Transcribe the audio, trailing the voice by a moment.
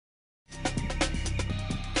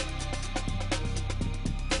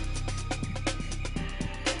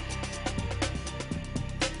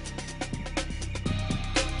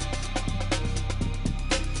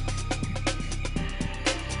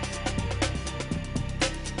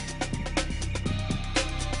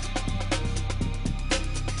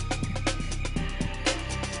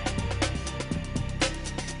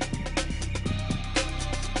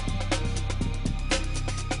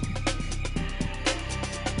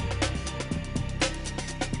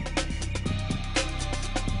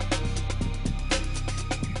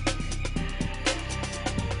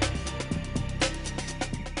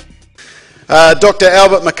Dr.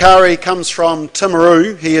 Albert Makary comes from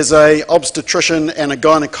Timaru. He is an obstetrician and a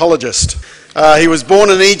gynaecologist. He was born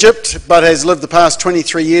in Egypt but has lived the past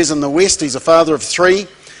 23 years in the West. He's a father of 3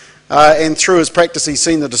 and through his practice he's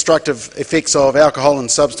seen the destructive effects of alcohol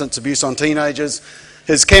and substance abuse on teenagers.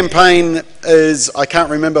 His campaign is I Can't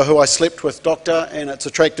Remember Who I Slept With, Doctor, and it's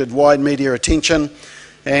attracted wide media attention.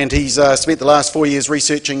 And he's spent the last 4 years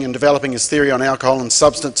researching and developing his theory on alcohol and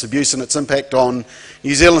substance abuse and its impact on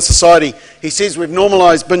New Zealand society. He says we've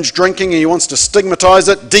normalised binge drinking and he wants to stigmatise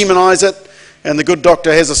it, demonise it, and the good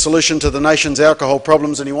doctor has a solution to the nation's alcohol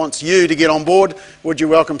problems and he wants you to get on board. Would you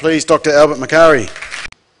welcome, please, Dr. Albert Makary?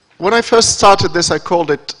 When I first started this, I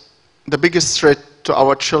called it the biggest threat to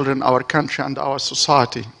our children, our country, and our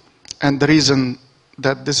society. And the reason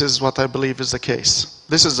that this is what I believe is the case.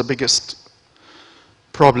 This is the biggest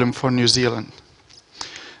problem for New Zealand.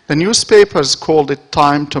 The newspapers called it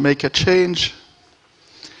time to make a change,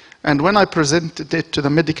 and when I presented it to the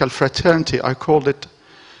medical fraternity, I called it,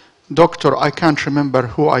 Doctor, I can't remember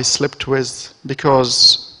who I slept with,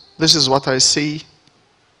 because this is what I see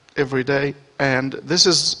every day, and this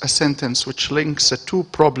is a sentence which links the 2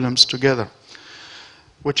 problems together,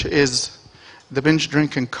 which is the binge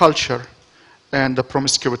drinking culture and the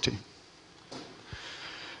promiscuity.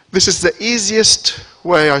 This is the easiest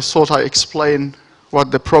way I thought I explain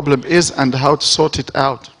what the problem is and how to sort it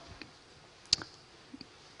out.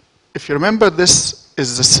 If you remember, this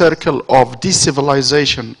is the circle of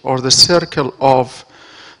decivilization or the circle of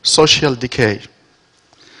social decay.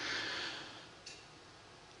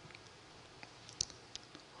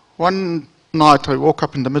 One night I woke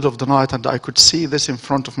up in the middle of the night and I could see this in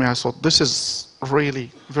front of me. I thought, this is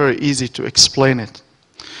really very easy to explain it.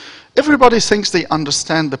 Everybody thinks they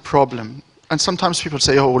understand the problem. And sometimes people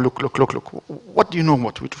say, oh, look. What do you know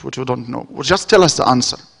what you don't know? Well, just tell us the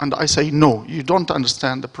answer. And I say, no, you don't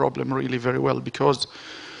understand the problem really very well, because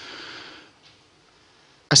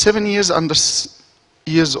a 7 years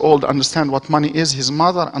old understands what money is, his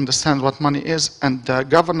mother understands what money is, and the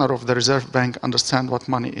governor of the Reserve Bank understands what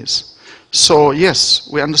money is. So yes,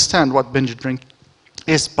 we understand what binge drink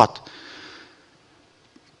is, but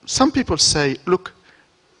some people say, look,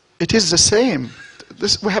 it is the same.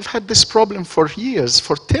 We have had this problem for years,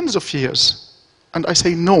 for tens of years. And I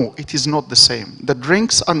say, no, it is not the same. The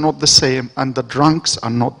drinks are not the same, and the drunks are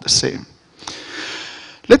not the same.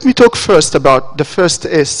 Let me talk first about the first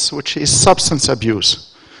S, which is substance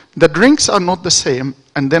abuse. The drinks are not the same,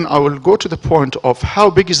 and then I will go to the point of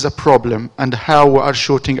how big is the problem and how we are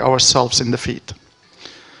shooting ourselves in the feet.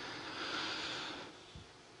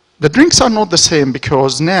 The drinks are not the same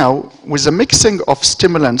because now, with the mixing of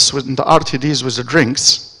stimulants with the RTDs with the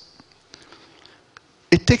drinks,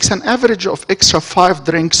 it takes an average of extra 5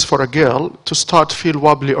 drinks for a girl to start feel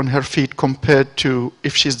wobbly on her feet compared to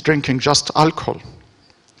if she's drinking just alcohol.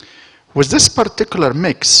 With this particular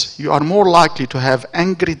mix, you are more likely to have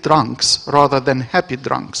angry drunks rather than happy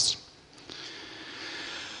drunks.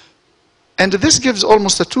 And this gives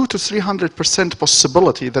almost a 200 to 300%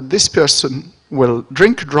 possibility that this person will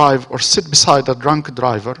drink, drive, or sit beside a drunk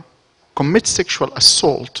driver, commit sexual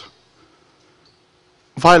assault,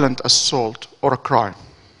 violent assault, or a crime.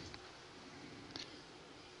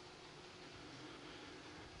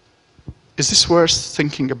 Is this worth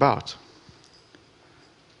thinking about?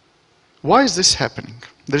 Why is this happening?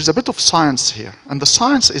 There is a bit of science here, and the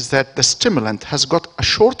science is that the stimulant has got a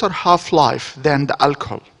shorter half-life than the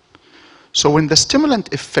alcohol. So when the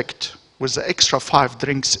stimulant effect, with the extra 5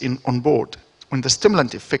 drinks on board, when the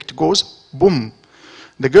stimulant effect goes, boom,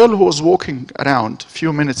 the girl who was walking around a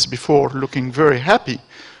few minutes before looking very happy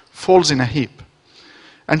falls in a heap.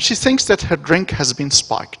 And she thinks that her drink has been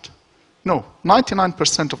spiked. No,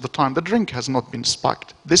 99% of the time the drink has not been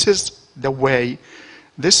spiked. This is the way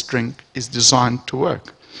this drink is designed to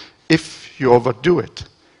work, if you overdo it.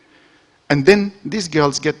 And then these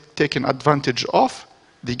girls get taken advantage of.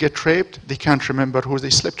 They get raped, they can't remember who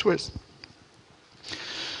they slept with.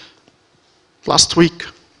 Last week,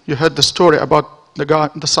 you heard the story about the guy,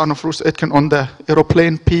 the son of Ruth Aitken, on the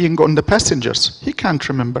aeroplane peeing on the passengers. He can't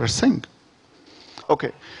remember a thing.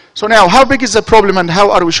 Okay, so now, how big is the problem and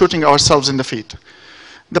how are we shooting ourselves in the feet?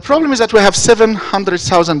 The problem is that we have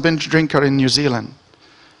 700,000 binge drinkers in New Zealand,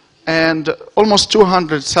 and almost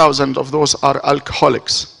 200,000 of those are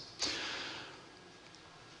alcoholics.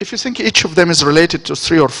 If you think each of them is related to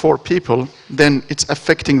 3 or 4 people, then it's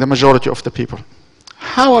affecting the majority of the people.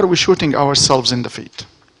 How are we shooting ourselves in the feet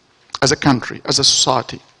as a country, as a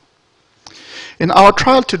society? In our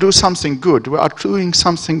trial to do something good, we are doing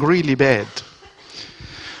something really bad.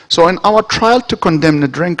 So in our trial to condemn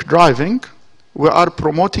drink driving, we are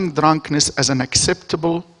promoting drunkenness as an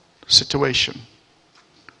acceptable situation.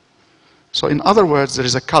 So in other words, there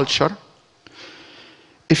is a culture.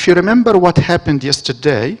 If you remember what happened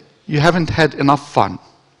yesterday, you haven't had enough fun.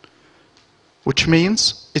 Which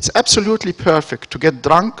means it's absolutely perfect to get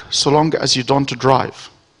drunk so long as you don't drive.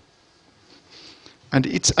 And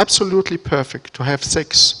it's absolutely perfect to have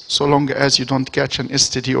sex so long as you don't catch an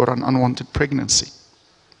STD or an unwanted pregnancy.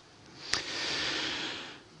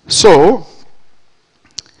 So,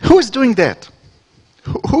 who is doing that?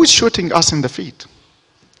 Who is shooting us in the feet?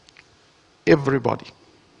 Everybody.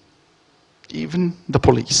 Even the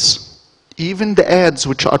police. Even the ads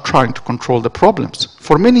which are trying to control the problems.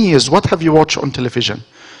 For many years, what have you watched on television?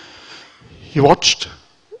 You watched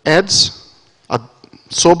ads, a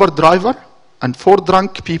sober driver, and 4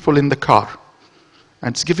 drunk people in the car.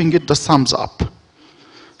 And it's giving it the thumbs up.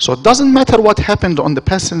 So it doesn't matter what happened on the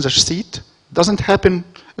passenger seat. It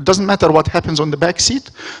doesn't matter what happens on the back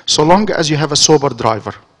seat, so long as you have a sober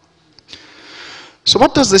driver. So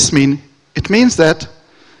what does this mean? It means that,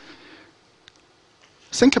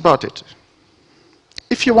 think about it.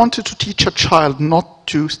 If you wanted to teach a child not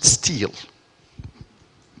to steal,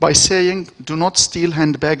 by saying, do not steal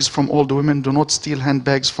handbags from old women, do not steal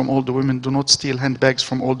handbags from old women, do not steal handbags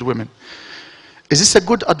from old women. Is this a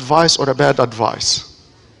good advice or a bad advice?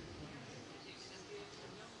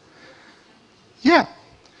 Yeah,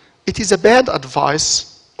 it is a bad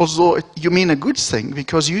advice, although you mean a good thing,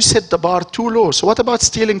 because you set the bar too low. So what about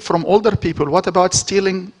stealing from older people? What about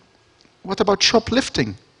stealing? What about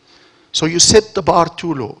shoplifting? So you set the bar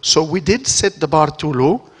too low. So we did set the bar too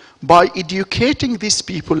low by educating these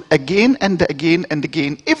people again and again and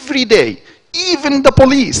again, every day, even the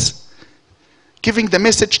police, giving the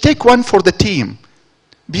message, take one for the team,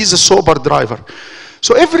 be the sober driver.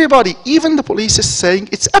 So everybody, even the police, is saying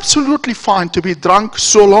it's absolutely fine to be drunk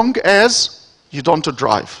so long as you don't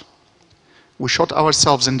drive. We shot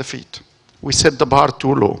ourselves in the feet. We set the bar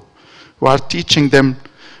too low. We are teaching them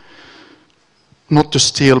not to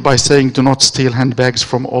steal by saying do not steal handbags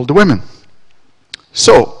from old women.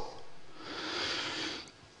 So,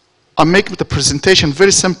 I'll make the presentation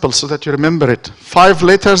very simple so that you remember it. 5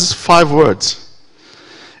 letters, 5 words.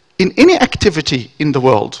 In any activity in the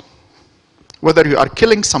world, whether you are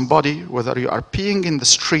killing somebody, whether you are peeing in the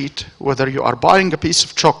street, whether you are buying a piece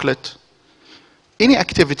of chocolate, any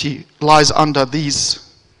activity lies under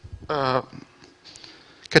these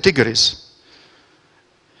categories.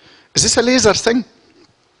 Is this a laser thing?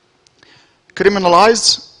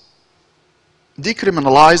 Criminalize,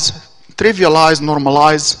 decriminalize, trivialize,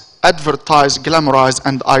 normalize, advertise, glamorize,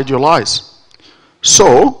 and idealize.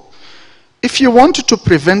 So, if you wanted to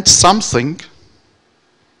prevent something,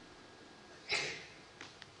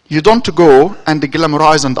 you don't go and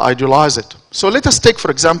glamorize and idealize it. So let us take,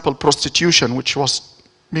 for example, prostitution, which was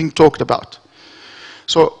being talked about.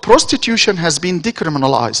 So prostitution has been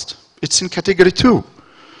decriminalized. It's in category 2.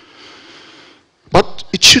 But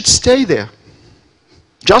it should stay there.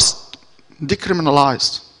 Just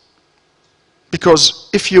decriminalized. Because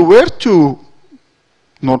if you were to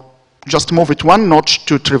not just move it one notch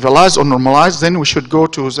to trivialize or normalize, then we should go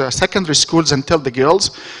to the secondary schools and tell the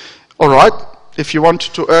girls, all right, if you want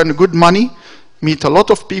to earn good money, meet a lot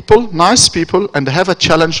of people, nice people, and have a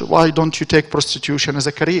challenge, why don't you take prostitution as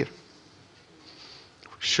a career?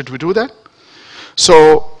 Should we do that?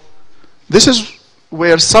 So this is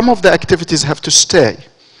where some of the activities have to stay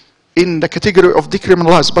in the category of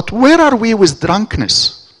decriminalized. But where are we with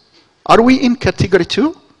drunkenness? Are we in category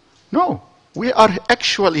 2? No, we are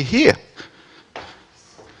actually here.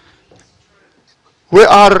 We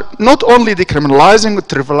are not only decriminalizing,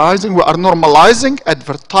 trivializing, we are normalizing,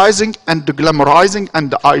 advertising, and glamorizing,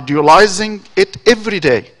 and idealizing it every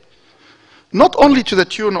day. Not only to the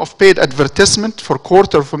tune of paid advertisement for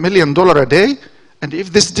 $250,000 a day, and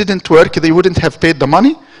if this didn't work, they wouldn't have paid the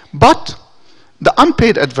money, but the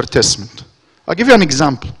unpaid advertisement. I'll give you an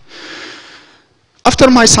example. After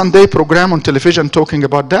my Sunday program on television talking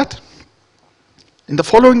about that, in the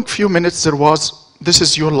following few minutes there was, this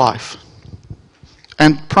is your life.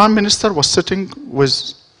 And Prime Minister was sitting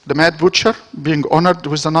with the Mad Butcher, being honored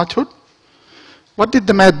with the knighthood. What did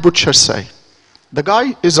the Mad Butcher say? The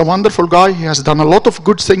guy is a wonderful guy, he has done a lot of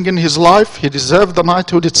good things in his life, he deserved the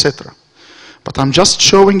knighthood, etc. But I'm just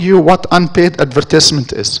showing you what unpaid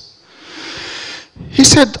advertisement is. He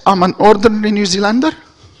said, I'm an ordinary New Zealander,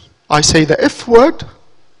 I say the F word,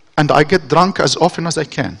 and I get drunk as often as I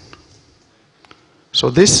can. So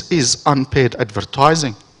this is unpaid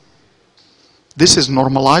advertising. This is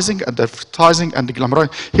normalizing and advertising and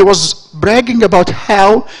glamorizing. He was bragging about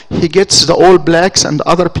how he gets the All Blacks and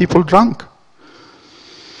other people drunk.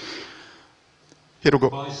 Here we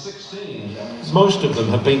go. By 16, most of them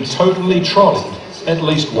have been totally trolled at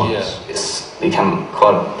least once. Yeah. It's become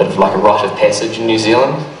quite a bit of like a rite of passage in New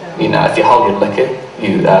Zealand. You know, if you hold your liquor,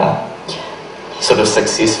 you are sort of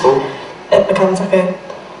successful. It becomes like a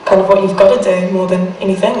kind of what you've got to do more than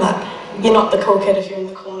anything. Like, you're not the cool kid if you're in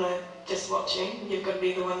the corner just watching. You've got to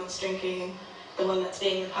be the one that's drinking, the one that's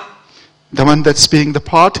being the party. The one that's being the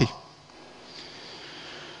party.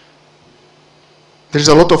 There's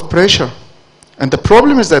a lot of pressure. And the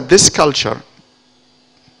problem is that this culture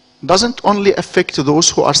doesn't only affect those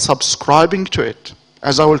who are subscribing to it.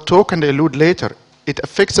 As I will talk and allude later, it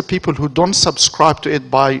affects the people who don't subscribe to it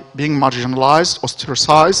by being marginalized,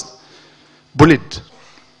 ostracized, bullied.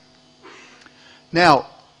 Now,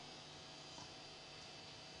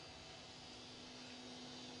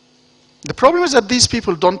 the problem is that these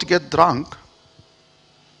people don't get drunk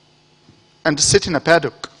and sit in a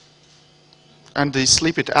paddock and they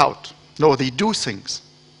sleep it out. No, they do things.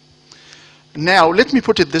 Now, let me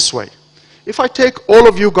put it this way. If I take all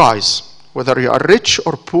of you guys, whether you are rich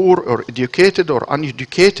or poor or educated or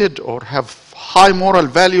uneducated or have high moral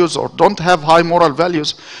values or don't have high moral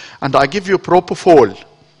values, and I give you propofol,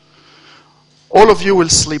 all of you will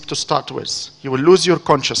sleep to start with. You will lose your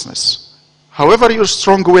consciousness. However your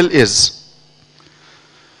strong will is.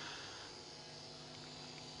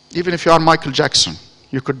 Even if you are Michael Jackson,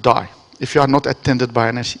 you could die if you are not attended by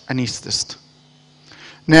an anesthetist.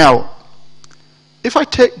 Now, if I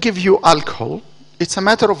give you alcohol, it's a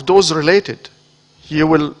matter of dose related. You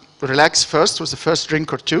will relax first with the first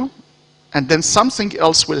drink or two, and then something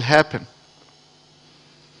else will happen,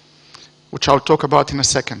 which I'll talk about in a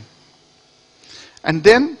second. And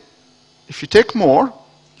then, if you take more,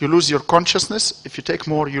 you lose your consciousness. If you take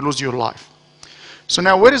more, you lose your life. So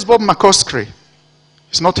now, where is Bob Makary?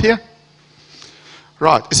 He's not here?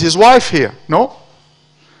 Right. Is his wife here? No?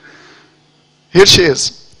 Here she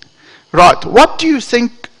is. Right. What do you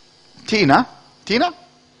think, Tina,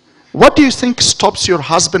 what do you think stops your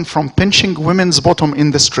husband from pinching women's bottom in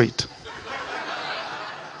the street?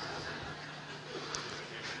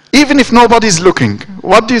 Even if nobody's looking,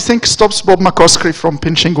 what do you think stops Bob Makary from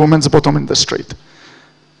pinching women's bottom in the street?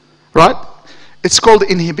 Right? It's called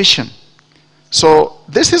inhibition. So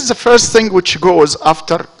this is the first thing which goes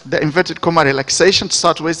after the inverted comma relaxation to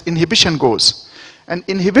start with. Inhibition goes. And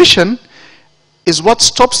inhibition is what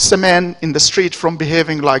stops the man in the street from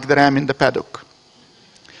behaving like the ram in the paddock.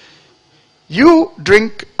 You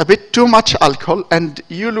drink a bit too much alcohol and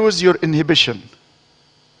you lose your inhibition,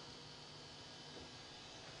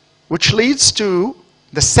 which leads to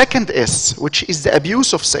the second S, which is the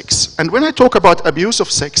abuse of sex. And when I talk about abuse of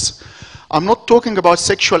sex, I'm not talking about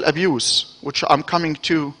sexual abuse, which I'm coming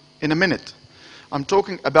to in a minute. I'm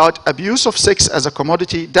talking about abuse of sex as a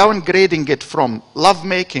commodity, downgrading it from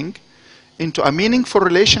lovemaking into a meaningful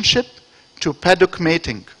relationship to paddock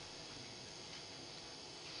mating.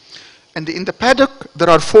 And in the paddock, there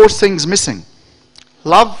are 4 things missing: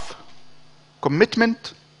 love,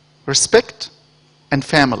 commitment, respect, and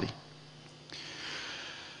family.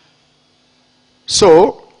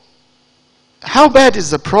 So, how bad is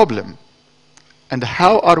the problem? And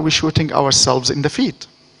how are we shooting ourselves in the feet?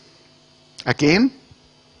 Again,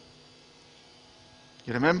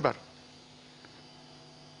 you remember,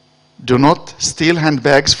 do not steal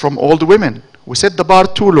handbags from old women. We set the bar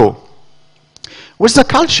too low. With the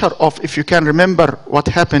culture of, if you can remember what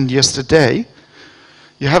happened yesterday,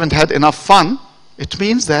 you haven't had enough fun, it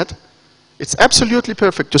means that it's absolutely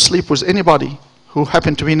perfect to sleep with anybody who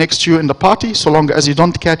happened to be next to you in the party, so long as you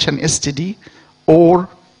don't catch an STD or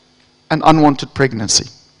an unwanted pregnancy.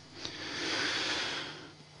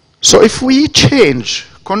 So if we change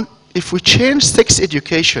sex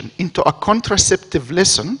education into a contraceptive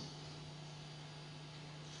lesson,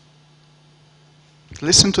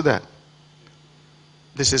 listen to that.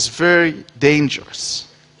 This is very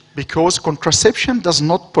dangerous because contraception does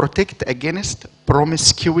not protect against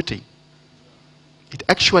promiscuity. It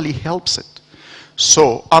actually helps it.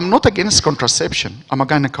 So I'm not against contraception. I'm a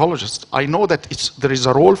gynecologist. I know that there is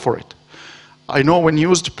a role for it. I know when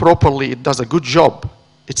used properly, it does a good job.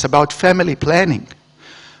 It's about family planning.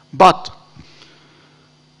 But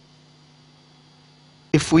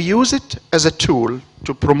if we use it as a tool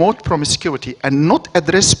to promote promiscuity and not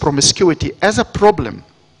address promiscuity as a problem,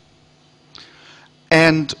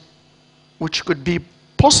 and which could be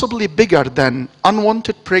possibly bigger than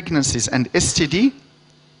unwanted pregnancies and STD,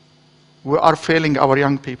 we are failing our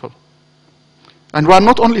young people. And we are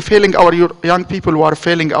not only failing our young people, we are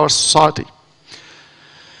failing our society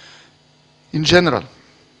in general.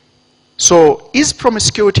 So, is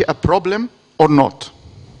promiscuity a problem or not?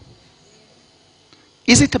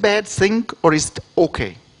 Is it a bad thing or is it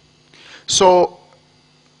okay? So,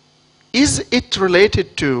 is it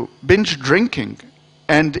related to binge drinking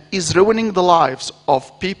and is ruining the lives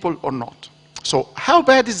of people or not? So, how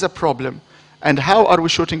bad is the problem and how are we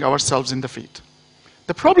shooting ourselves in the feet?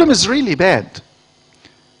 The problem is really bad.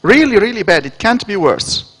 Really, really bad. It can't be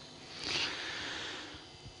worse.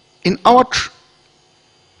 In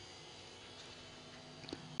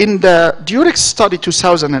the Durex study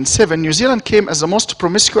 2007, New Zealand came as the most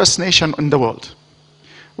promiscuous nation in the world,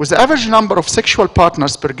 with the average number of sexual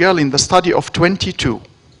partners per girl in the study of 22.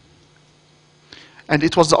 And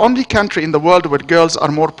it was the only country in the world where girls are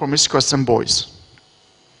more promiscuous than boys.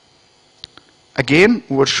 Again,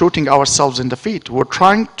 we're shooting ourselves in the feet. We're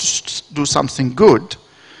trying to do something good,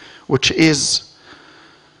 which is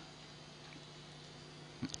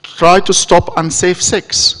try to stop unsafe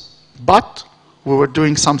sex. But we were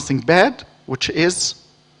doing something bad, which is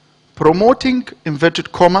promoting,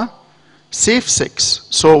 inverted comma, safe sex.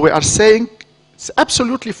 So we are saying it's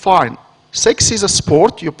absolutely fine. Sex is a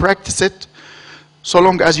sport, you practice it so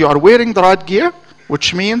long as you are wearing the right gear,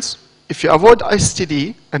 which means if you avoid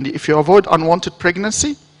STD and if you avoid unwanted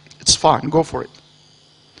pregnancy, it's fine, go for it.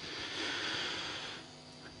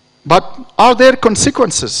 But are there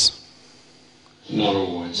consequences? Not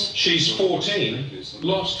always. She's 14,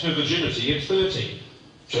 lost her virginity at 13.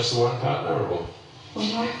 Just the one partner or more?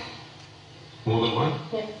 More. More than one?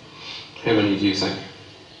 Yeah. How many do you think?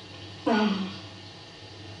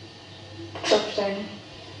 15.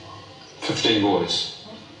 15 boys.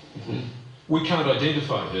 Mm-hmm. We can't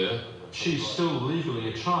identify her. She's still legally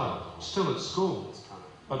a child, still at school.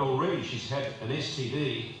 But already she's had an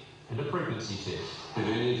STD and a pregnancy test. Have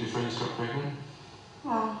any of your friends got pregnant?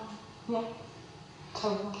 Yeah.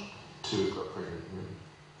 2. 2 have got pregnant.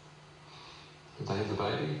 Did they have the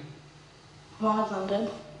baby? One of them did.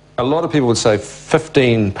 A lot of people would say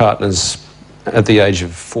 15 partners at the age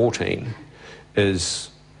of 14 is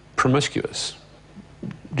promiscuous.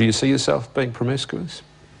 Do you see yourself being promiscuous?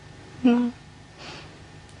 No.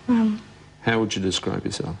 How would you describe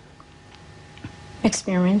yourself?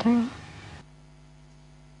 Experimenting.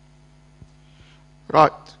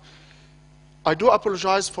 Right. I do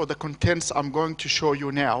apologize for the contents I'm going to show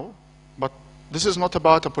you now, but this is not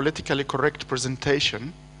about a politically correct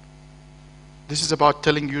presentation. This is about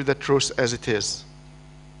telling you the truth as it is.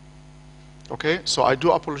 Okay? So I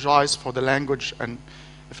do apologize for the language, and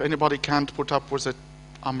if anybody can't put up with it,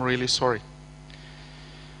 I'm really sorry.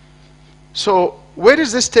 So, where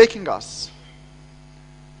is this taking us?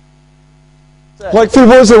 Like, for the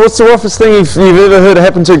boys here, what's the roughest thing you've ever heard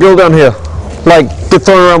happen to a girl down here? Like, get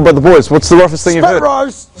thrown around by the boys. What's the roughest thing you've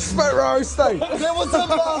heard? Spit roast, eh? That was the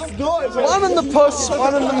last night. One in the puss,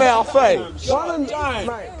 one in the mouth, eh? One in,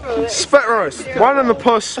 mate. Spit roast. One in the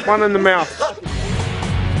puss, one in the mouth.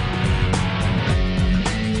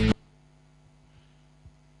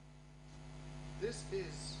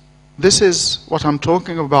 This is what I'm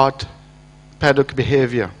talking about, Paddock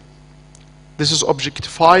behavior. This is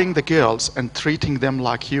objectifying the girls and treating them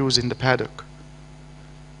like ewes in the paddock.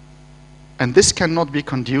 And this cannot be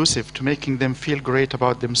conducive to making them feel great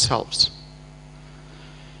about themselves.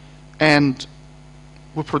 And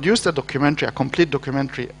we produced a documentary, a complete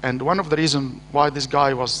documentary, and one of the reasons why this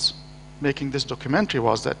guy was making this documentary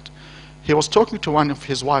was that he was talking to one of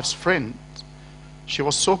his wife's friends. She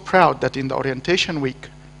was so proud that in the orientation week,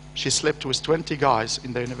 she slept with 20 guys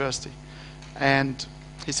in the university. And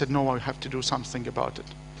he said, no, I have to do something about it.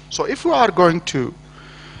 So if we are going to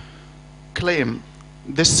claim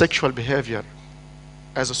this sexual behavior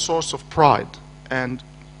as a source of pride and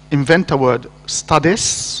invent a word,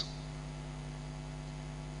 studies,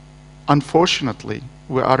 unfortunately,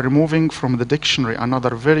 we are removing from the dictionary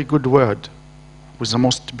another very good word with the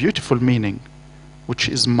most beautiful meaning, which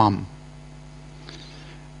is mum.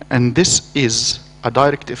 And this is a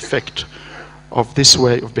direct effect of this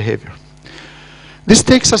way of behavior. This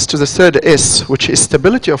takes us to the third S, which is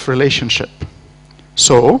stability of relationship.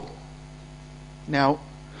 So, now,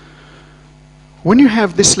 when you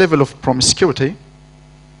have this level of promiscuity,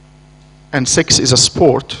 and sex is a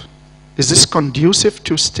sport, is this conducive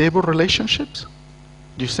to stable relationships?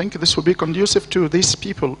 Do you think this will be conducive to these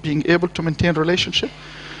people being able to maintain relationship?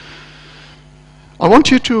 I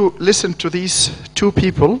want you to listen to these two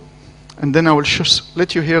people, and then I will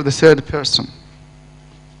let you hear the third person.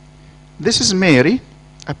 This is Mary,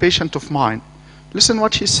 a patient of mine. Listen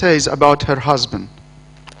what she says about her husband.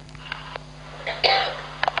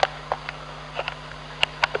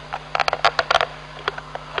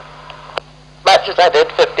 Much as I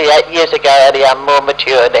did 58 years ago, Eddie, I'm more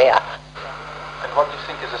mature now. And what do you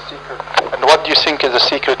think is the secret? And what do you think is the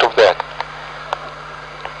secret of that?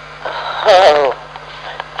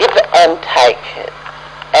 give and take,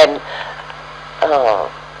 and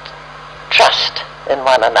trust in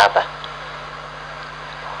one another.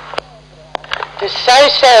 It's so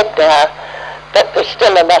sad now that there's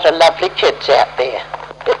still a lot of lovely kids out there.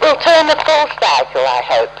 It will turn a full cycle, I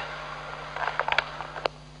hope.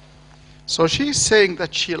 So she's saying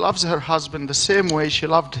that she loves her husband the same way she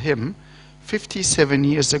loved him 57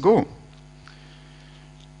 years ago.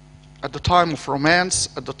 At the time of romance,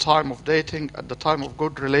 at the time of dating, at the time of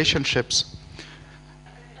good relationships.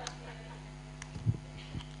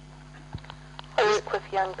 I work with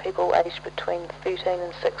young people aged between 13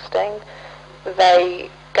 and 16. They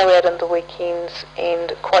go out on the weekends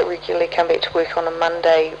and quite regularly come back to work on a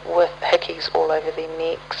Monday with hickeys all over their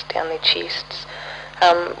necks, down their chests.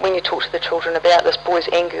 When you talk to the children about this, boys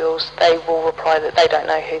and girls, they will reply that they don't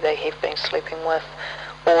know who they have been sleeping with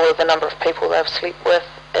or the number of people they've slept with.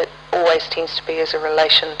 It always tends to be as a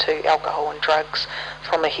relation to alcohol and drugs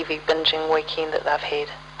from a heavy binging weekend that they've had.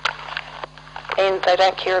 And they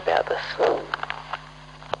don't care about this.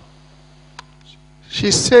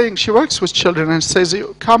 She's saying she works with children and says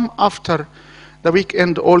you come after the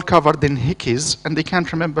weekend all covered in hickeys and they can't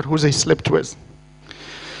remember who they slept with.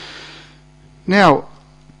 Now,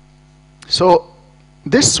 so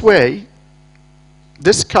this way,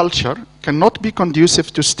 this culture cannot be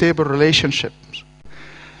conducive to stable relationships.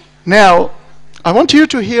 Now, I want you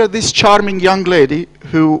to hear this charming young lady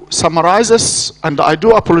who summarizes, and I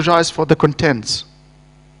do apologize for the contents.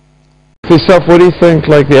 For yourself, what do you think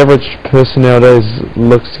like the average person nowadays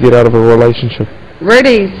looks to get out of a relationship?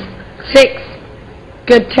 Rudies, sex,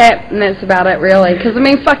 good tap, and that's about it really. Because I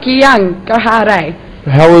mean, fuck, you're young, go hard, eh?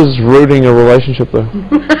 How is rooting a relationship though?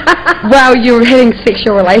 Well, you're having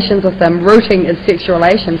sexual relations with them. Rooting is sexual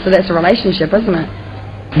relations, so that's a relationship, isn't it?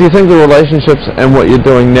 Do you think the relationships and what you're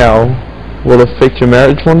doing now will affect your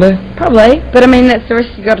marriage one day? Probably, but I mean, that's the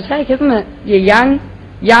risk you got to take, isn't it? You're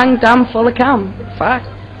young, dumb, full of cum. Fuck.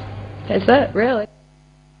 That's it, really.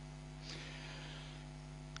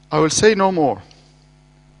 I will say no more.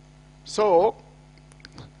 So,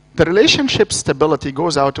 the relationship stability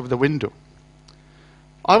goes out of the window.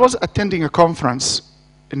 I was attending a conference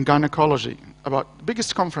in gynecology, about the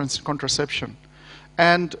biggest conference in contraception,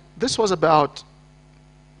 and this was about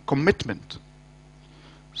commitment.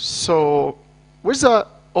 So, with the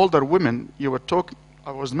older women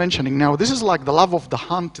I was mentioning now, this is like the love of the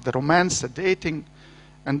hunt, the romance, the dating,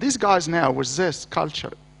 and these guys now with this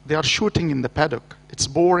culture, they are shooting in the paddock. It's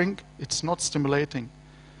boring, it's not stimulating,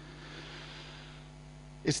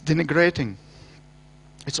 it's denigrating,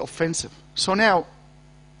 it's offensive. So now,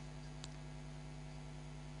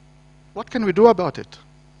 what can we do about it?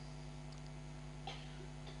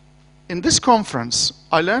 In this conference,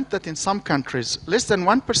 I learned that in some countries, less than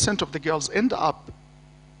 1% of the girls end up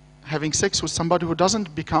having sex with somebody who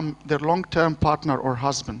doesn't become their long-term partner or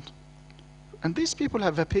husband. And these people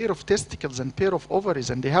have a pair of testicles and pair of ovaries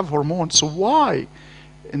and they have hormones. So why,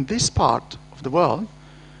 in this part of the world,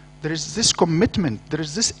 there is this commitment, there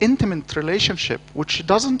is this intimate relationship which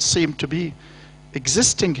doesn't seem to be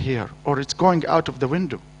existing here, or it's going out of the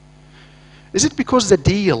window? Is it because the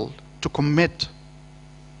deal to commit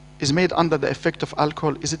is made under the effect of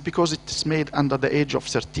alcohol? Is it because it is made under the age of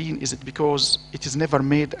 13? Is it because it is never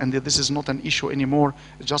made and this is not an issue anymore?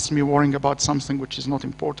 It's just me worrying about something which is not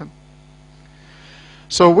important.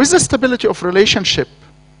 So with the stability of relationship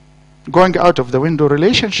going out of the window,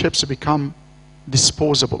 relationships become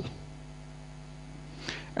disposable.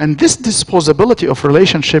 And this disposability of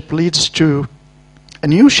relationship leads to a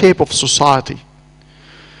new shape of society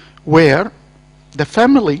where the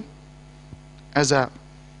family as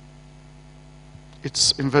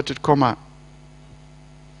its inverted comma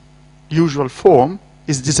usual form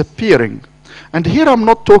is disappearing. And here I'm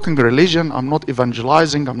not talking religion, I'm not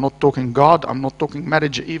evangelizing, I'm not talking God, I'm not talking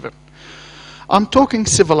marriage even. I'm talking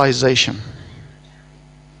civilization.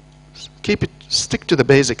 Stick to the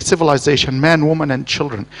basic, civilization, man, woman, and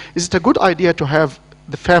children. Is it a good idea to have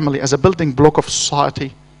the family as a building block of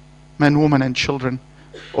society, man, woman, and children?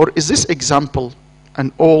 Or is this example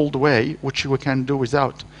an old way which we can do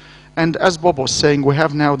without? And as Bob was saying, we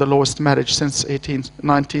have now the lowest marriage since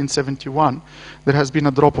 1971. There has been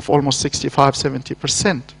a drop of almost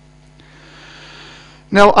 65–70%.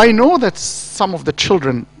 Now, I know that some of the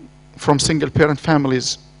children from single-parent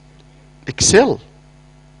families excel.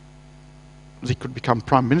 They could become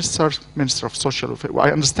prime minister, minister of social affairs.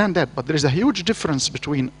 I understand that, but there is a huge difference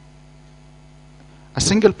between a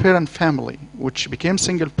single-parent family, which became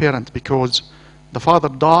single-parent because the father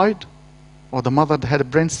died or the mother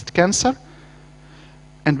had breast cancer,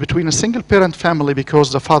 and between a single parent family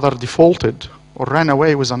because the father defaulted or ran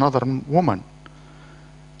away with another woman.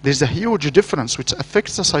 There's a huge difference which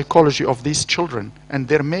affects the psychology of these children and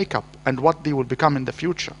their makeup and what they will become in the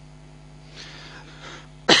future.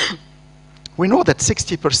 We know that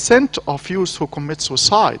 60% of youths who commit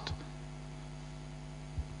suicide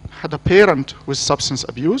had a parent with substance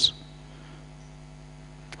abuse.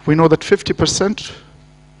 We know that 50%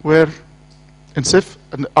 were in SIF,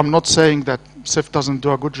 and I'm not saying that SIF doesn't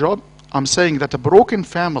do a good job. I'm saying that a broken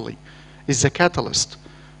family is a catalyst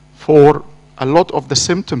for a lot of the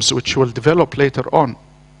symptoms which will develop later on.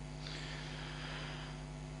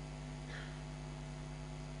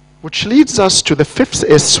 Which leads us to the fifth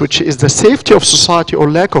S, which is the safety of society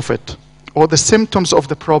or lack of it, or the symptoms of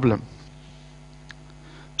the problem.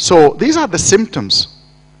 So these are the symptoms.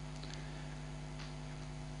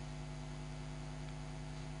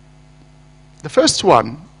 The first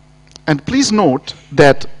one, and please note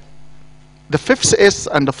that the fifth S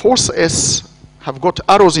and the fourth S have got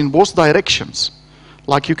arrows in both directions.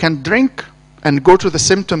 Like you can drink and go to the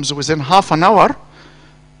symptoms within half an hour,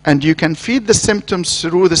 and you can feed the symptoms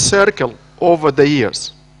through the circle over the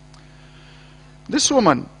years. This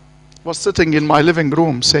woman was sitting in my living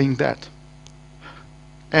room saying that.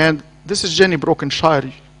 And this is Jenny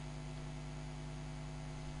Brokenshire.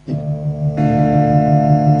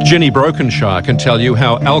 Jenny Brokenshire can tell you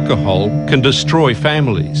how alcohol can destroy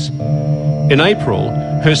families. In April,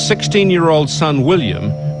 her 16-year-old son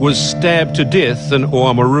William was stabbed to death in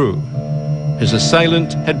Timaru. His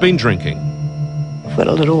assailant had been drinking. I've got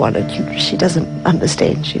a little one and she doesn't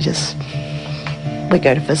understand. We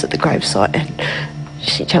go to visit the gravesite and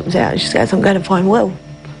she jumps out and she goes, "I'm going to find Will."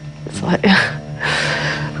 It's like,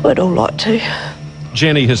 we'd all like to.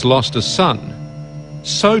 Jenny has lost a son.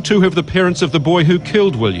 So too have the parents of the boy who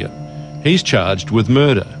killed William. He's charged with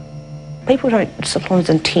murder. People don't sometimes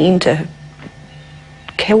intend to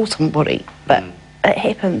kill somebody, but it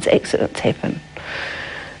happens, accidents happen.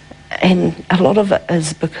 And a lot of it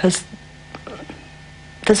is because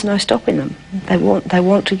there's no stopping them. They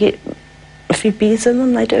want to get a few beers in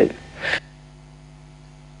them, they do.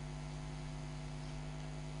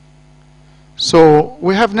 So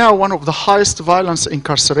we have now one of the highest violence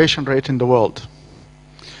incarceration rate in the world.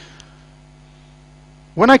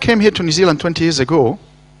 When I came here to New Zealand 20 years ago,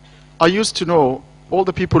 I used to know all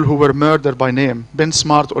the people who were murdered by name. Ben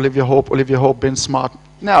Smart, Olivia Hope, Ben Smart.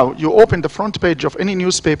 Now, you open the front page of any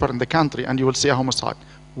newspaper in the country and you will see a homicide.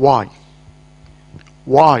 Why?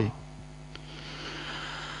 Why?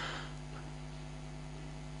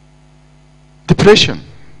 Depression.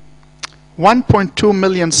 1.2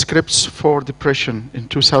 million scripts for depression in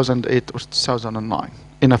 2008 or 2009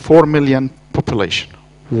 in a 4 million population.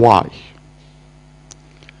 Why?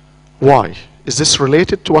 Why? Is this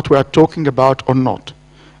related to what we are talking about or not?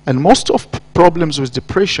 And most of problems with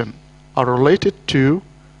depression are related to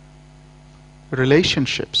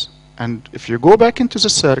relationships. And if you go back into the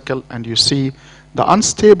circle and you see the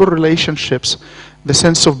unstable relationships, the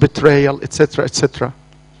sense of betrayal, etc.,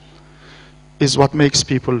 is what makes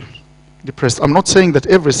people depressed. I'm not saying that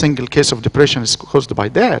every single case of depression is caused by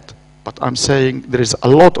that, but I'm saying there is a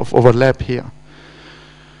lot of overlap here.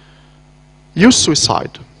 Youth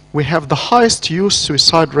suicide. We have the highest youth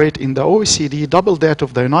suicide rate in the OECD, double that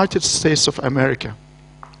of the United States of America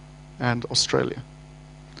and Australia.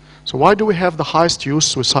 So why do we have the highest youth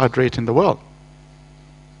suicide rate in the world?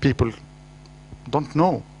 People don't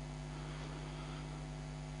know.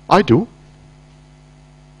 I do.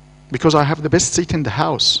 Because I have the best seat in the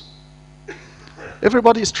house.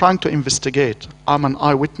 Everybody is trying to investigate. I'm an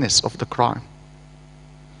eyewitness of the crime.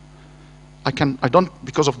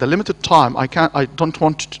 Because of the limited time, I don't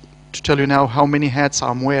want to tell you now how many hats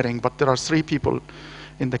I'm wearing, but there are 3 people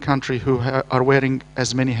in the country who are wearing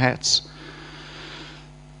as many hats.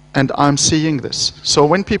 And I'm seeing this. So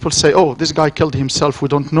when people say, "Oh, this guy killed himself, we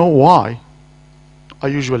don't know why," I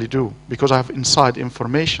usually do, because I have inside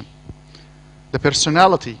information. The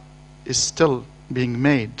personality is still being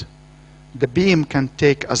made. The beam can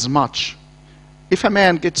take as much. If a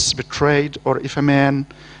man gets betrayed, or if a man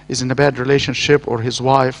is in a bad relationship, or his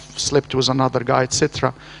wife slept with another guy,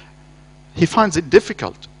 etc., he finds it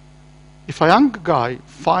difficult. If a young guy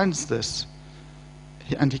finds this,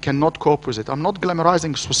 and he cannot cope with it, I'm not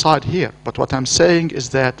glamorizing suicide here, but what I'm saying is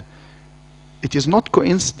that it is not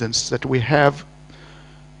coincidence that we have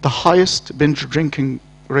the highest binge drinking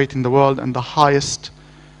rate in the world, and the highest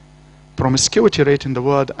promiscuity rate in the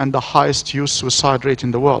world, and the highest youth suicide rate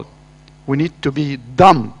in the world. We need to be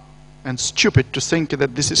dumb and stupid to think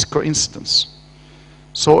that this is coincidence.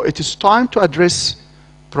 So it is time to address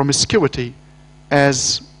promiscuity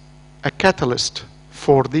as a catalyst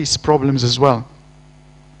for these problems as well.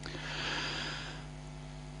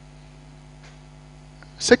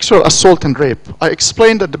 Sexual assault and rape. I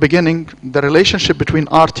explained at the beginning the relationship between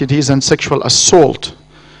RTDs and sexual assault.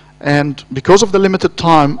 And because of the limited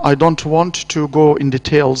time, I don't want to go in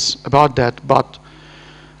details about that, but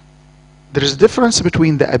there is a difference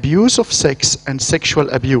between the abuse of sex and sexual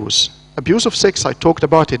abuse. Abuse of sex, I talked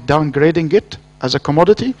about it, downgrading it as a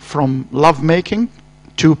commodity from love making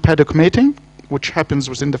to paddock mating, which happens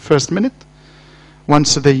within the first minute,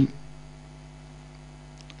 once they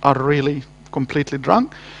are really completely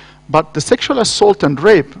drunk. But the sexual assault and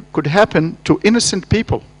rape could happen to innocent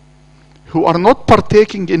people who are not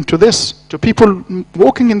partaking into this, to people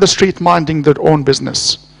walking in the street minding their own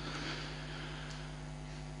business.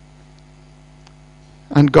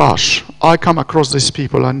 And gosh, I come across these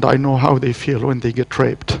people and I know how they feel when they get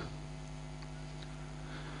raped.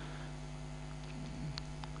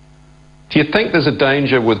 Do you think there's a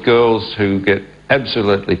danger with girls who get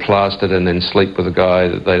absolutely plastered and then sleep with a guy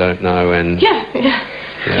that they don't know? And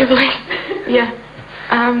Yeah.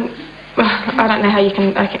 Well, I don't know how you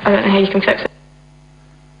can. I don't know how you can fix it.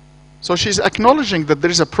 So she's acknowledging that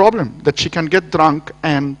there is a problem, that she can get drunk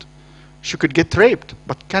and she could get raped.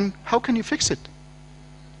 But how can you fix it?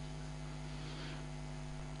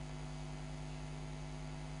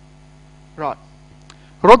 Right.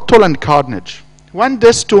 Road toll and carnage. One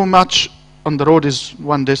death too much on the road is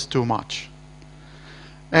one death too much.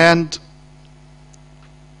 And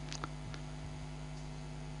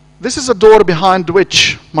this is a door behind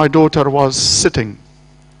which my daughter was sitting.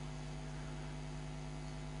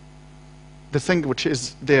 The thing which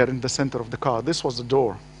is there in the center of the car, this was the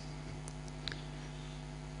door.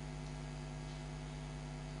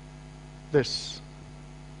 This.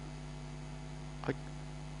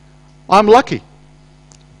 I'm lucky.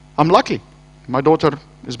 I'm lucky. My daughter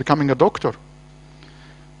is becoming a doctor.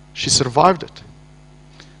 She survived it.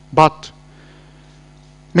 But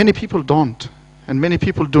many people don't. And many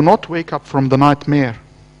people do not wake up from the nightmare.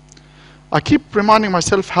 I keep reminding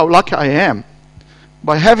myself how lucky I am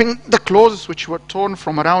by having the clothes which were torn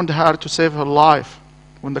from around her to save her life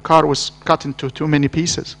when the car was cut into too many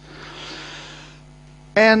pieces.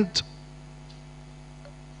 And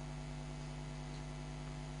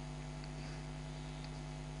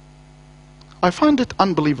I find it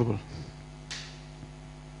unbelievable.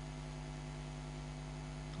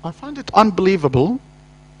 I find it unbelievable.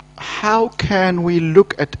 How can we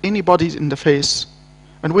look at anybody in the face?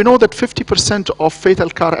 And we know that 50% of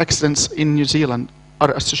fatal car accidents in New Zealand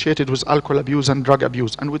are associated with alcohol abuse and drug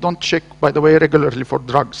abuse. And we don't check, by the way, regularly for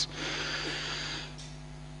drugs.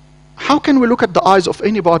 How can we look at the eyes of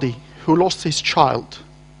anybody who lost his child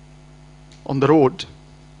on the road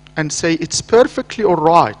and say it's perfectly all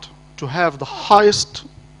right to have the highest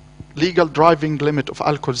legal driving limit of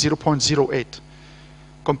alcohol, 0.08,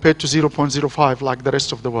 compared to 0.05 like the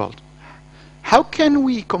rest of the world? How can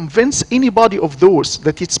we convince anybody of those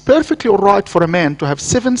that it's perfectly all right for a man to have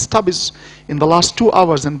 7 stubbies in the last 2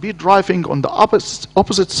 hours and be driving on the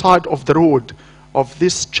opposite side of the road of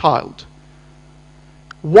this child?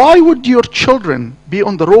 Why would your children be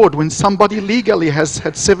on the road when somebody legally has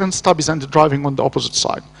had 7 stubbies and driving on the opposite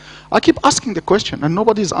side? I keep asking the question and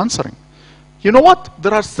nobody is answering. You know what?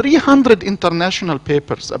 There are 300 international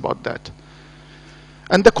papers about that.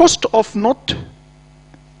 And the cost of not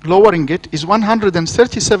lowering it is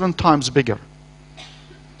 137 times bigger.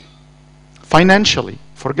 Financially.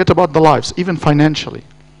 Forget about the lives, even financially.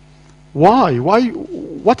 Why?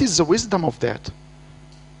 What is the wisdom of that?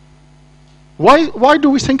 Why do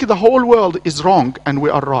we think the whole world is wrong and we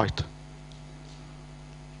are right?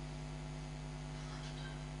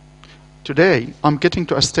 Today, I'm getting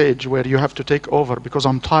to a stage where you have to take over because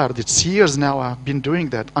I'm tired. It's years now I've been doing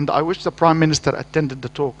that. And I wish the Prime Minister attended the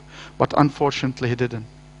talk, but unfortunately he didn't.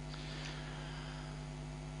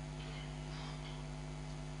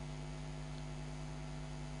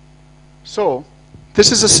 So,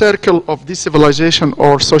 this is a circle of decivilization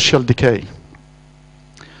or social decay.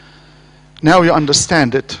 Now you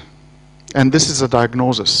understand it, and this is a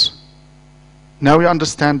diagnosis. Now you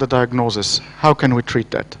understand the diagnosis. How can we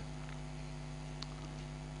treat that?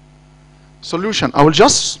 Solution. I will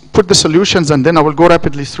just put the solutions and then I will go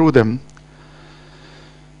rapidly through them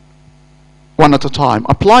one at a time.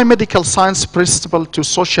 Apply medical science principle to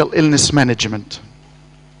social illness management.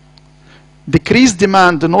 Decrease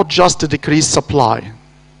demand, not just decrease supply.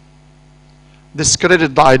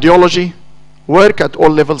 Discredit the ideology. Work at all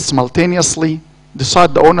levels simultaneously.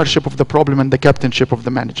 Decide the ownership of the problem and the captainship of the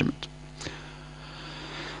management.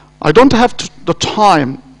 I don't have the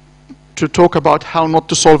time to talk about how not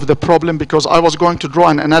to solve the problem because I was going to draw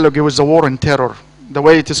an analogy with the war on terror the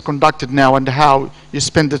way it is conducted now and how you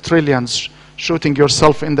spend the trillions shooting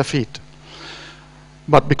yourself in the feet.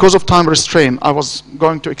 But because of time restraint, I was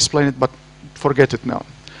going to explain it, but forget it now.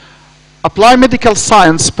 Apply medical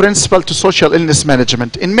science principle to social illness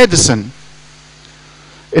management. In medicine,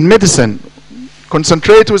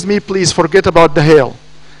 concentrate with me, please, forget about the hail.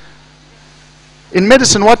 In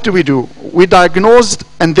medicine, what do? We diagnose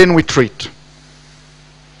and then we treat.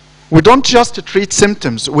 We don't just treat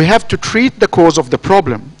symptoms. We have to treat the cause of the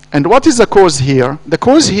problem. And what is the cause here? The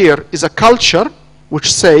cause here is a culture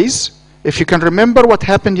which says, if you can remember what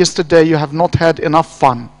happened yesterday, you have not had enough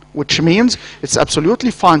fun. Which means it's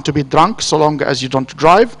absolutely fine to be drunk so long as you don't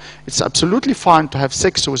drive. It's absolutely fine to have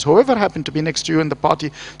sex with whoever happened to be next to you in the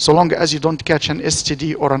party so long as you don't catch an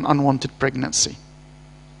STD or an unwanted pregnancy.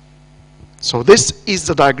 So this is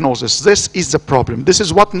the diagnosis. This is the problem. This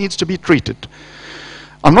is what needs to be treated.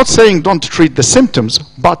 I'm not saying don't treat the symptoms,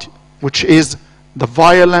 but which is the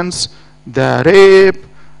violence, the rape,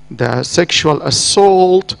 the sexual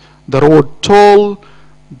assault, the road toll,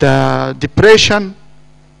 the depression.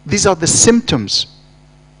 These are the symptoms.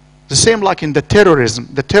 The same like in the terrorism.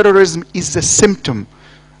 The terrorism is the symptom.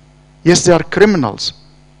 Yes, they are criminals.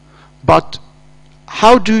 But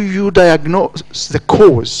how do you diagnose the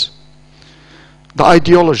cause? The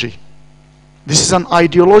ideology. This is an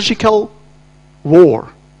ideological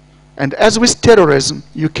war. And as with terrorism,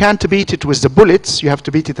 you can't beat it with the bullets. You have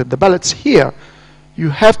to beat it at the ballots. Here, you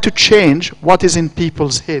have to change what is in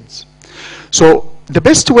people's heads. So the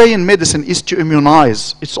best way in medicine is to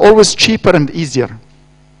immunize. It's always cheaper and easier.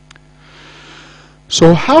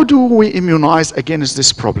 So how do we immunize against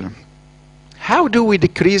this problem? How do we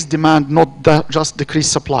decrease demand, not just decrease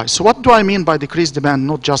supply? So what do I mean by decrease demand,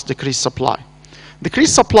 not just decrease supply?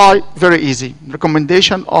 Decrease supply, very easy.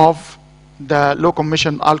 Recommendation of the Low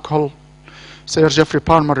Commission Alcohol, Sir Jeffrey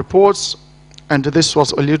Palmer reports, and this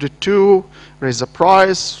was alluded to, raise the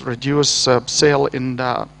price, reduce sale in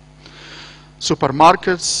the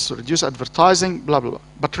supermarkets, reduce advertising, blah, blah, blah.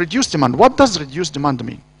 But reduce demand, what does reduce demand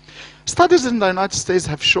mean? Studies in the United States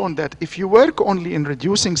have shown that if you work only in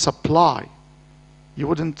reducing supply, you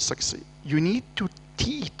wouldn't succeed. You need to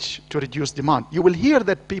teach to reduce demand. You will hear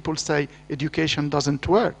that people say education doesn't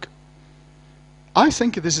work. I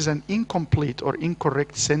think this is an incomplete or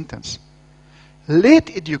incorrect sentence.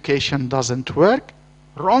 Late education doesn't work.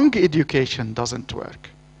 Wrong education doesn't work.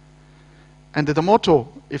 And the motto,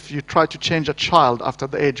 if you try to change a child after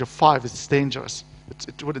the age of 5, it's dangerous.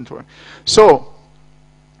 It wouldn't work. So,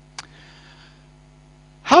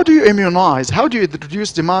 how do you immunize? How do you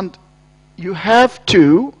reduce demand? You have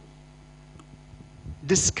to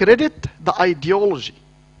discredit the ideology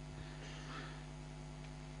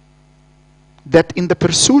that in the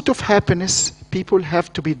pursuit of happiness, people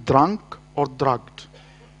have to be drunk or drugged.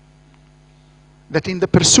 That in the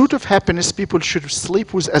pursuit of happiness, people should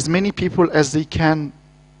sleep with as many people as they can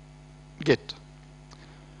get.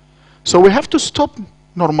 So we have to stop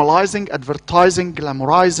normalizing, advertising,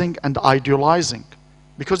 glamorizing, and idealizing.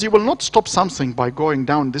 Because you will not stop something by going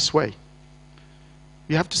down this way.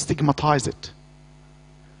 You have to stigmatize it.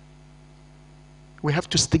 We have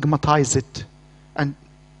to stigmatize it. And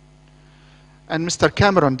Mr.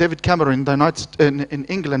 Cameron, David Cameron in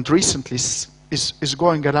England recently is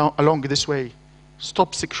going along this way.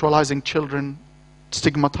 Stop sexualizing children,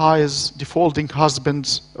 stigmatize defaulting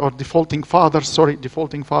husbands or defaulting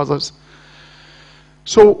fathers.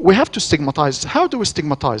 So we have to stigmatize. How do we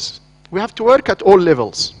stigmatize? We have to work at all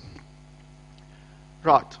levels.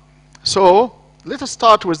 Right. So let us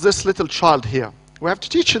start with this little child here. We have to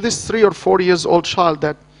teach this 3 or 4 years old child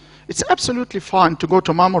that it's absolutely fine to go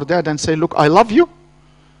to mom or dad and say, look, I love you,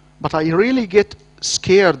 but I really get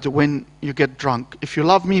scared when you get drunk. If you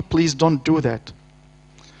love me, please don't do that.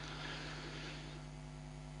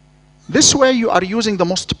 This way you are using the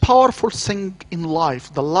most powerful thing in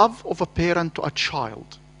life, the love of a parent to a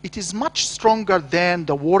child. It is much stronger than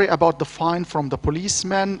the worry about the fine from the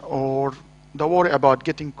policeman or the worry about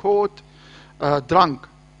getting caught drunk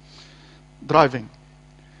driving.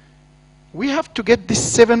 We have to get this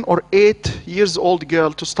 7 or 8 years old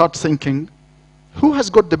girl to start thinking, who has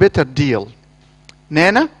got the better deal?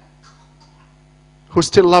 Nana, who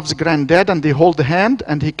still loves granddad and they hold the hand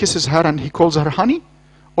and he kisses her and he calls her honey?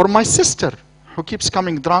 Or my sister, who keeps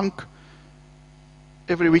coming drunk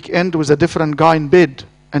every weekend with a different guy in bed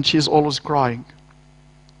and she's always crying?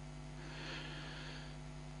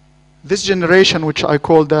 This generation, which I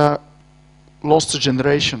call the lost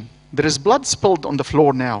generation, there is blood spilled on the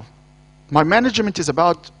floor now. My management is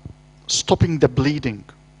about stopping the bleeding,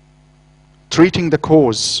 treating the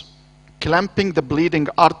cause, clamping the bleeding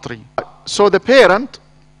artery. So the parent,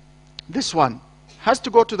 this one, has to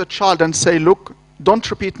go to the child and say, look, don't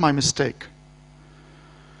repeat my mistake.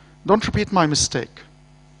 Don't repeat my mistake.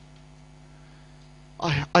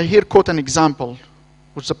 I here quote an example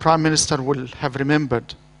which the Prime Minister will have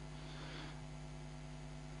remembered.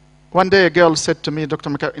 One day a girl said to me, Dr.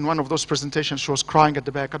 Makary, in one of those presentations, she was crying at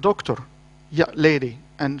the back, a doctor, lady,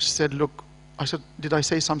 and she said, look, I said, did I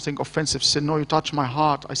say something offensive? She said, no, you touched my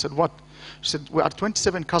heart. I said, what? She said, we are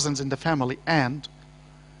 27 cousins in the family, and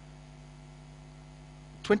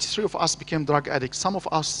 23 of us became drug addicts. Some of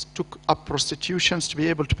us took up prostitutions to be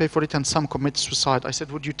able to pay for it, and some commit suicide. I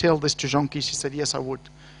said, would you tell this to Jonki? She said, yes, I would.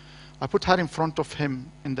 I put her in front of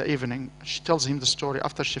him in the evening. She tells him the story.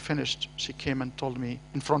 After she finished, she came and told me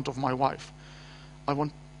in front of my wife. I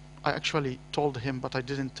actually told him, but I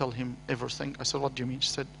didn't tell him everything. I said, what do you mean? She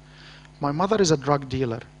said, my mother is a drug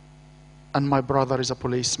dealer, and my brother is a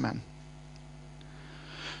policeman.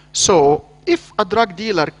 So, if a drug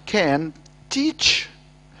dealer can teach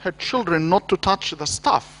her children not to touch the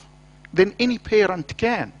stuff, then any parent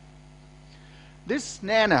can. This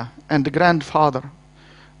Nana and the grandfather,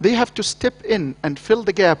 they have to step in and fill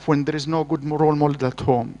the gap when there is no good role model at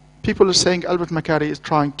home. People are saying Albert Makary is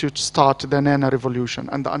trying to start the Nana revolution,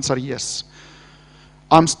 and the answer is yes.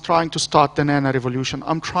 I'm trying to start the Nana revolution.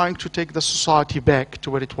 I'm trying to take the society back to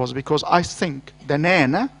where it was, because I think the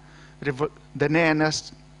Nana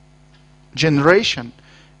generation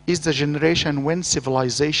is the generation when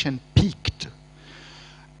civilization peaked.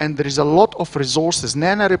 And there is a lot of resources.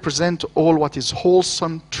 Nana represent all what is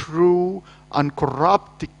wholesome, true,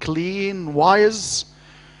 uncorrupt, clean, wise.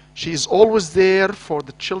 She is always there for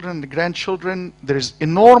the children, the grandchildren. There is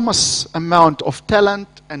enormous amount of talent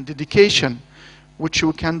and dedication which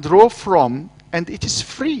you can draw from, and it is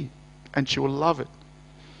free, and she will love it.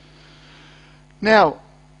 Now,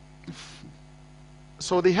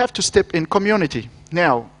 so they have to step in community.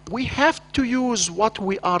 Now, we have to use what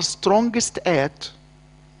we are strongest at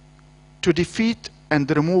to defeat and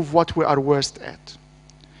remove what we are worst at.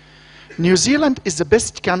 New Zealand is the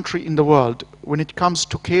best country in the world when it comes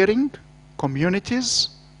to caring, communities,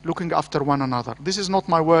 looking after one another. This is not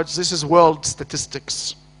my words, this is world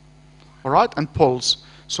statistics. All right, and polls.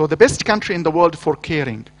 So the best country in the world for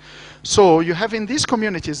caring. So you have in these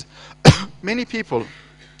communities many people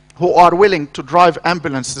who are willing to drive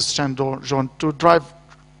ambulances, John, to drive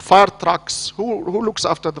fire trucks. Who looks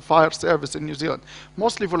after the fire service in New Zealand?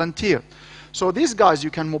 Mostly volunteer. So these guys,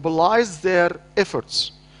 you can mobilize their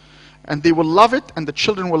efforts, and they will love it, and the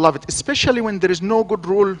children will love it, especially when there is no good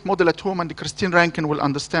role model at home, and Christine Rankin will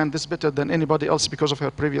understand this better than anybody else because of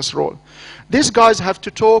her previous role. These guys have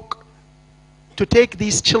to take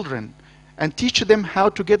these children and teach them how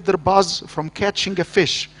to get their buzz from catching a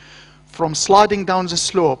fish, from sliding down the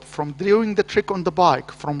slope, from doing the trick on the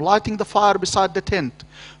bike, from lighting the fire beside the tent,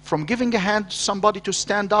 from giving a hand to somebody to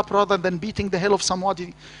stand up rather than beating the hell of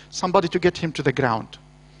somebody to get him to the ground.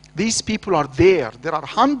 These people are there. There are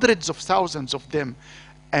hundreds of thousands of them,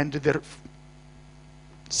 and their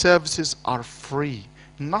services are free.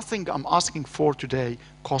 Nothing I'm asking for today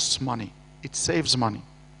costs money. It saves money.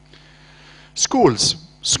 Schools,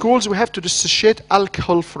 we have to dissociate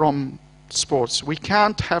alcohol from sports. We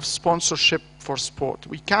can't have sponsorship for sport.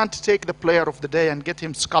 We can't take the player of the day and get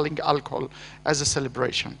him sculling alcohol as a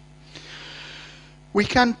celebration. We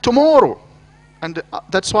can tomorrow, and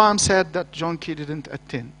that's why I'm sad that John Key didn't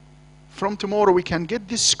attend. From tomorrow, we can get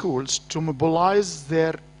these schools to mobilize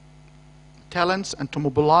their talents and to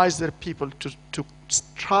mobilize their people to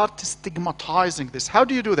start stigmatizing this. How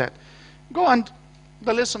do you do that? Go and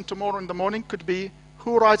the lesson tomorrow in the morning could be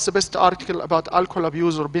who writes the best article about alcohol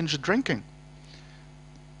abuse or binge drinking?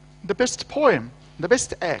 The best poem, the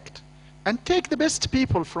best act. And take the best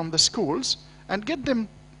people from the schools and get them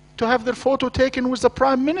to have their photo taken with the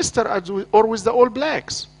Prime Minister or with the All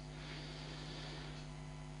Blacks.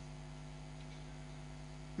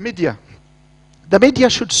 Media. The media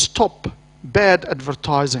should stop bad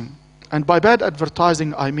advertising. And by bad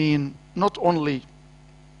advertising, I mean not only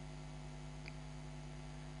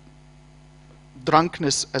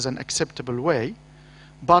drunkenness as an acceptable way,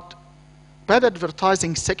 but bad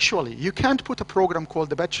advertising sexually. You can't put a program called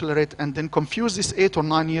The Bachelorette and then confuse this 8 or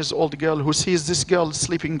 9 years old girl who sees this girl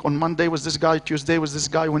sleeping on Monday with this guy, Tuesday with this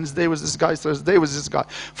guy, Wednesday with this guy, Thursday with this guy,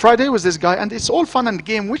 Friday with this guy, and it's all fun and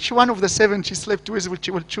game. Which one of the 7 she slept with which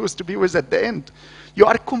she will choose to be with at the end? You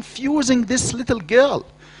are confusing this little girl.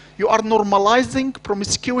 You are normalizing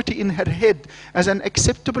promiscuity in her head as an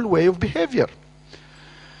acceptable way of behavior.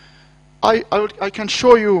 I can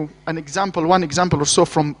show you an example, one example or so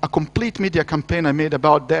from a complete media campaign I made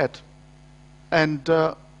about that. And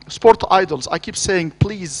sport idols, I keep saying,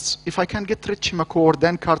 please, if I can get Richie McCaw,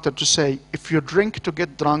 Dan Carter to say, if you drink to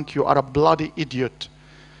get drunk, you are a bloody idiot,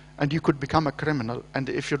 and you could become a criminal. And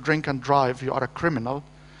if you drink and drive, you are a criminal.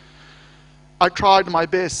 I tried my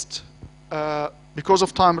best. Because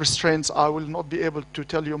of time restraints, I will not be able to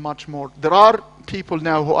tell you much more. There are people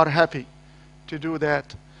now who are happy to do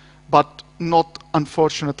that, but not,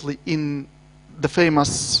 unfortunately, in the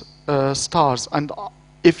famous stars. And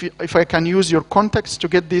if I can use your context to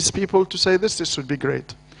get these people to say this would be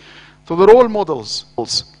great. So the role models.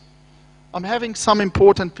 I'm having some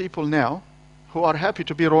important people now who are happy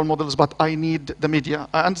to be role models, but I need the media.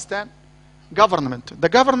 I understand. Government. The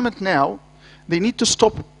government now, they need to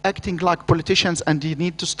stop acting like politicians, and they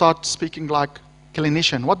need to start speaking like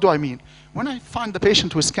clinician. What do I mean? When I find the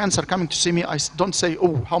patient with cancer coming to see me, I don't say,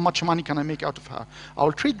 oh, how much money can I make out of her? I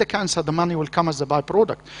will treat the cancer, the money will come as a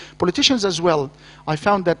byproduct. Politicians as well, I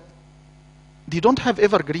found that they don't have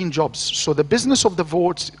evergreen jobs. So the business of the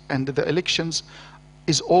votes and the elections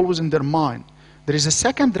is always in their mind. There is a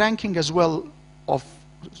second ranking as well of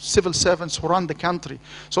civil servants who run the country.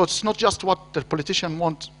 So it's not just what the politician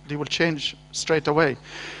wants, they will change straight away.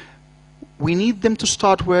 We need them to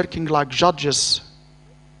start working like judges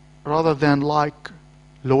rather than like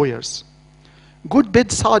lawyers. Good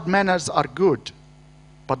bedside manners are good,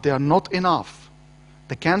 but they are not enough.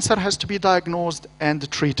 The cancer has to be diagnosed and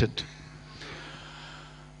treated.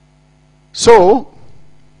 So,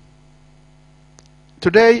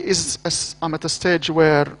 today I'm at a stage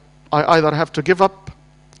where I either have to give up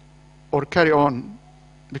or carry on,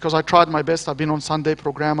 because I tried my best. I've been on Sunday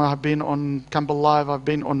program, I've been on Campbell Live, I've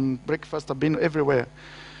been on Breakfast, I've been everywhere.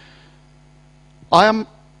 I am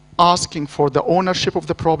asking for the ownership of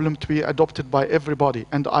the problem to be adopted by everybody,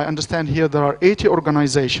 and I understand here there are 80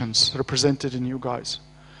 organizations represented in you guys.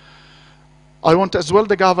 I want as well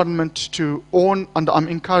the government to own, and I'm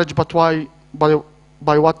encouraged by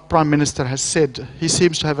what Prime Minister has said. He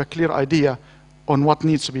seems to have a clear idea on what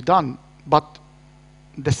needs to be done, but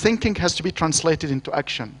the thinking has to be translated into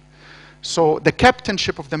action. So the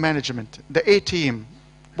captainship of the management, the A-team.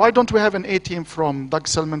 Why don't we have an A-team from Doug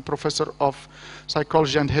Selman, Professor of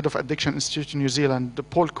Psychology and Head of Addiction Institute in New Zealand,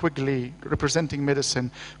 Paul Quigley, representing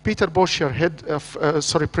medicine, Peter Boshier,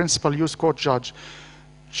 Principal Youth Court Judge,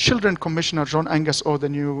 Children Commissioner John Angus, or the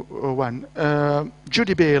new one,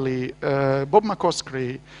 Judy Bailey, Bob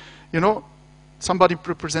McCoskey, somebody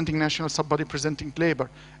representing National, somebody representing Labour.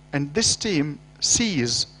 And this team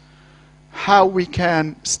sees how we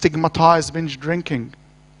can stigmatize binge drinking.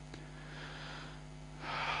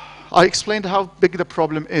 I explained how big the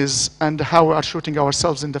problem is and how we are shooting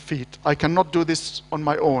ourselves in the feet. I cannot do this on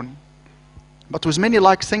my own. But with many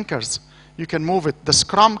like thinkers, you can move it. The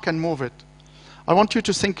Scrum can move it. I want you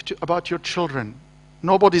to think about your children.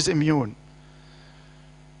 Nobody's immune.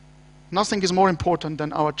 Nothing is more important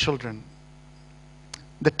than our children.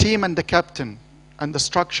 The team and the captain and the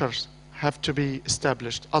structures have to be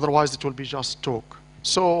established. Otherwise, it will be just talk.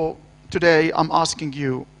 So today, I'm asking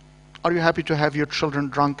you, are you happy to have your children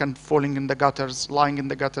drunk and falling in the gutters, lying in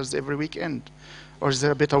the gutters every weekend? Or is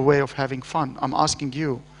there a better way of having fun? I'm asking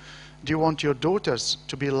you, do you want your daughters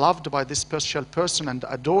to be loved by this special person and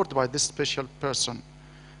adored by this special person?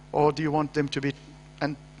 Or do you want them to be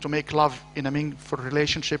and to make love in a meaningful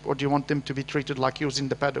relationship, or do you want them to be treated like Ewes in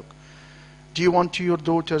the Paddock? Do you want your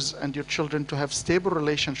daughters and your children to have stable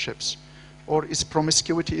relationships? Or is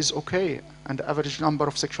promiscuity is okay and the average number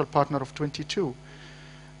of sexual partner of 22?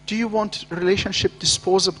 Do you want relationship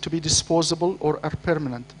to be disposable or are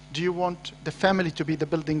permanent? Do you want the family to be the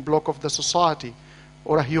building block of the society,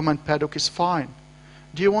 or a human paddock is fine?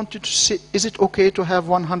 Do you want to see, is it okay to have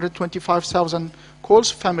 125,000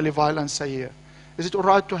 calls family violence a year? Is it all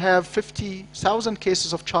right to have 50,000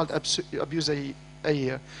 cases of child abuse a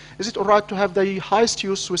year? Is it all right to have the highest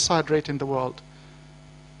youth suicide rate in the world?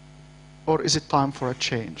 Or is it time for a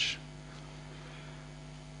change?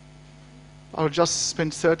 I'll just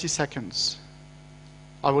spend 30 seconds.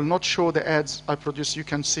 I will not show the ads I produce. You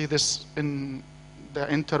can see this in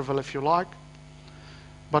the interval if you like.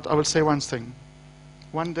 But I will say one thing.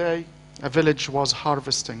 One day, a village was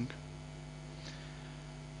harvesting,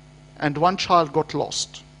 and one child got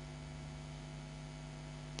lost.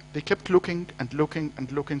 They kept looking and looking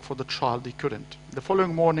and looking for the child. They couldn't. The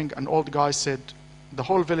following morning, an old guy said, the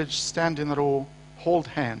whole village stand in a row, hold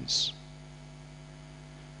hands,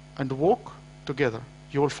 and walk together.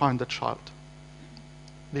 You will find the child.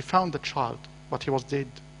 They found the child, but he was dead.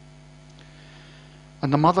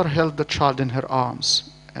 And the mother held the child in her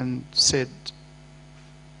arms and said,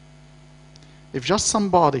 if just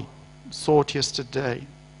somebody thought yesterday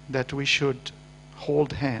that we should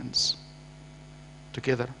hold hands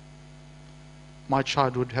together my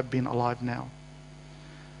child would have been alive now.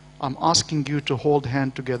 I'm asking you to hold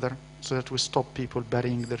hands together so that we stop people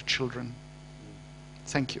burying their children.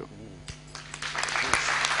 Thank you.